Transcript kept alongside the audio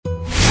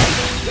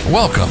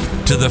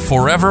Welcome to the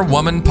Forever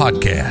Woman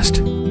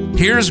Podcast.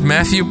 Here's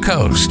Matthew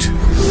Coast.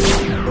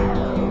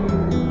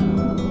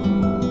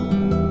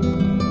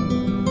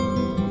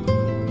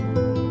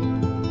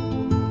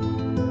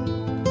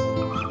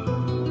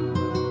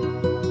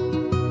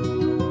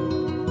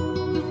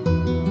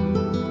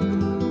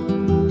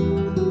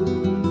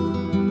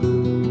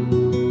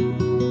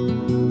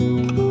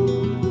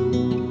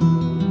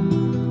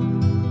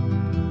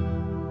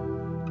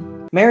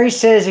 Mary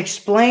says,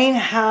 explain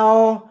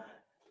how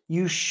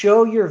you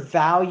show your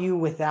value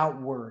without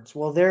words.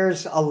 Well,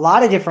 there's a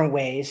lot of different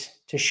ways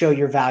to show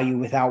your value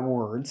without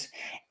words.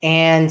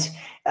 And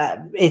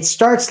it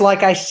starts,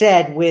 like I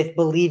said, with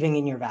believing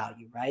in your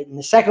value, right? And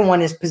the second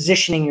one is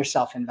positioning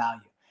yourself in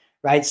value,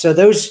 right? So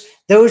those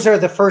are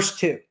the first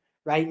two,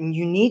 right? And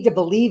you need to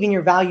believe in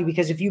your value,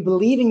 because if you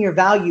believe in your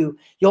value,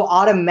 you'll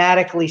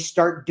automatically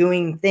start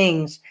doing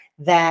things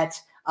that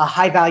a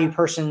high value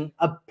person,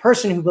 a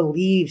person who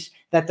believes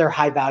that they're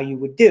high value,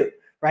 would do,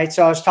 right?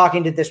 So I was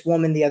talking to this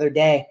woman the other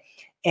day,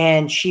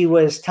 and she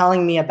was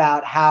telling me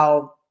about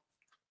how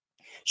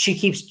she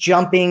keeps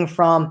jumping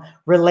from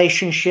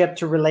relationship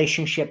to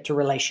relationship to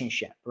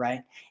relationship,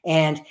 right?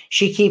 And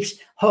she keeps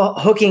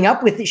hooking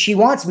up with it. She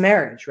wants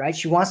marriage, right?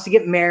 She wants to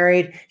get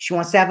married. She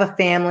wants to have a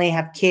family,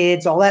 have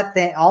kids, all that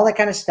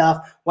kind of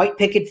stuff, white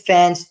picket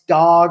fence,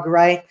 dog,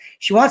 right?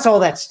 She wants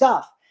all that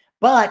stuff,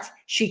 but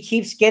she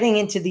keeps getting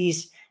into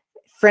these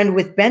friend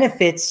with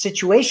benefits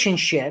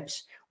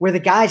situationships where the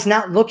guy's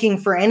not looking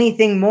for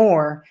anything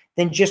more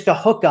than just a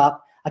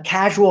hookup, a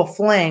casual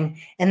fling.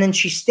 And then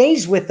she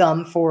stays with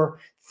them for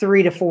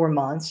 3 to 4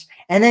 months.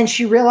 And then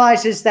she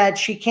realizes that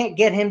she can't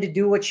get him to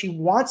do what she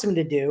wants him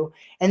to do.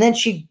 And then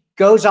she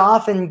goes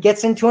off and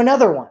gets into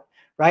another one,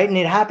 right? And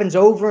it happens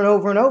over and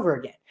over and over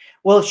again.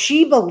 Well, if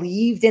she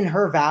believed in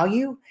her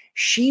value,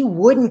 she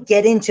wouldn't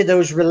get into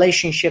those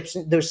relationships,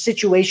 those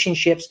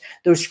situationships,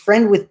 those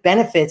friend with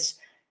benefits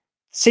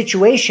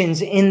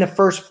situations in the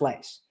first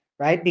place,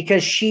 right?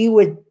 Because she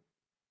would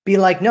be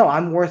like, no,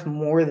 I'm worth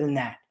more than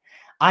that.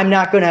 I'm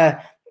not going to,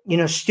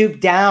 stoop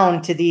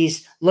down to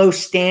these low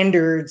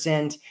standards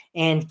and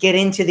get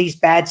into these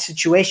bad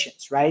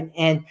situations, right?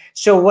 And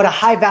so what a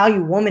high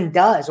value woman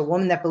does, a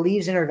woman that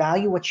believes in her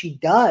value, what she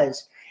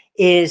does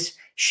is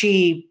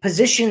she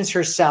positions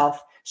herself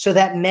so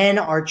that men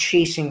are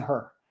chasing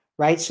her,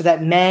 right? So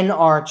that men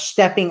are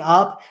stepping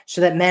up,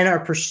 so that men are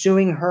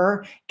pursuing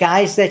her.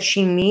 Guys that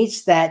she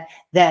meets that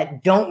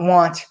don't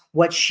want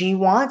what she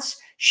wants,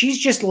 she's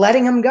just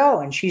letting them go.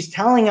 And she's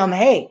telling them,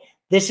 hey,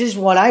 this is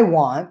what I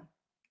want.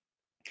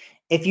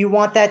 If you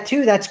want that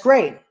too, that's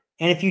great.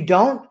 And if you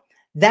don't,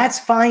 that's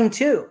fine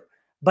too.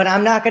 But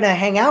I'm not going to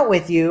hang out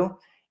with you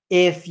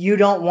if you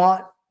don't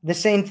want the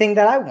same thing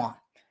that I want,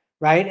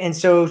 right? And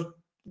so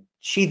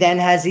she then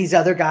has these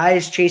other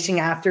guys chasing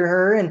after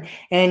her,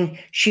 and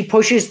she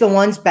pushes the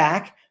ones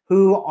back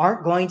who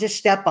aren't going to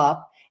step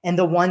up, and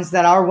the ones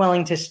that are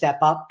willing to step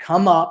up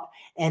come up,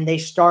 and they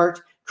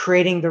start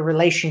creating the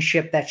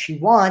relationship that she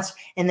wants.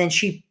 And then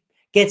she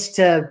gets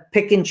to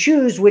pick and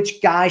choose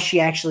which guy she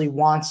actually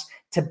wants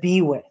to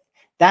be with.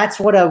 That's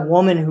what a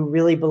woman who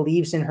really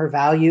believes in her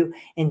value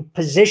and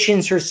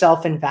positions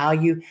herself in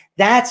value,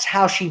 that's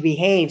how she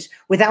behaves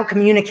without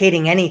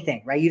communicating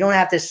anything, right? You don't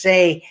have to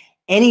say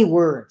any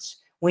words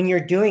when you're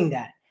doing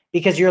that,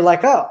 because you're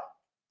like, oh,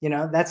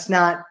 that's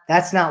not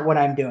what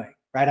I'm doing,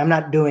 right? I'm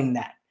not doing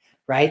that,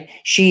 right?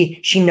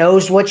 She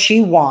knows what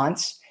she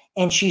wants,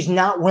 and she's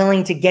not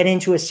willing to get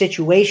into a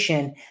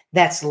situation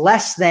that's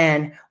less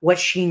than what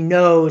she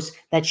knows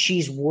that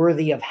she's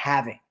worthy of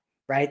having,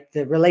 right?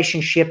 The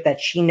relationship that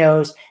she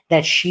knows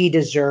that she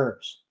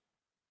deserves.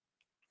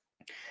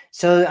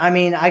 So,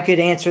 I could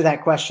answer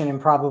that question in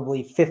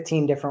probably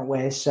 15 different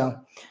ways. So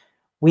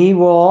we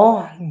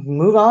will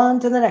move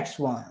on to the next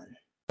one.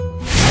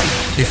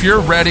 If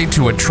you're ready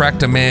to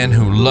attract a man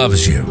who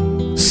loves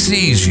you,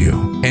 sees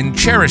you, and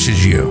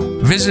cherishes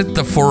you, visit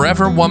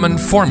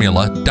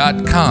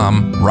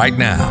theforeverwomanformula.com right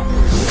now.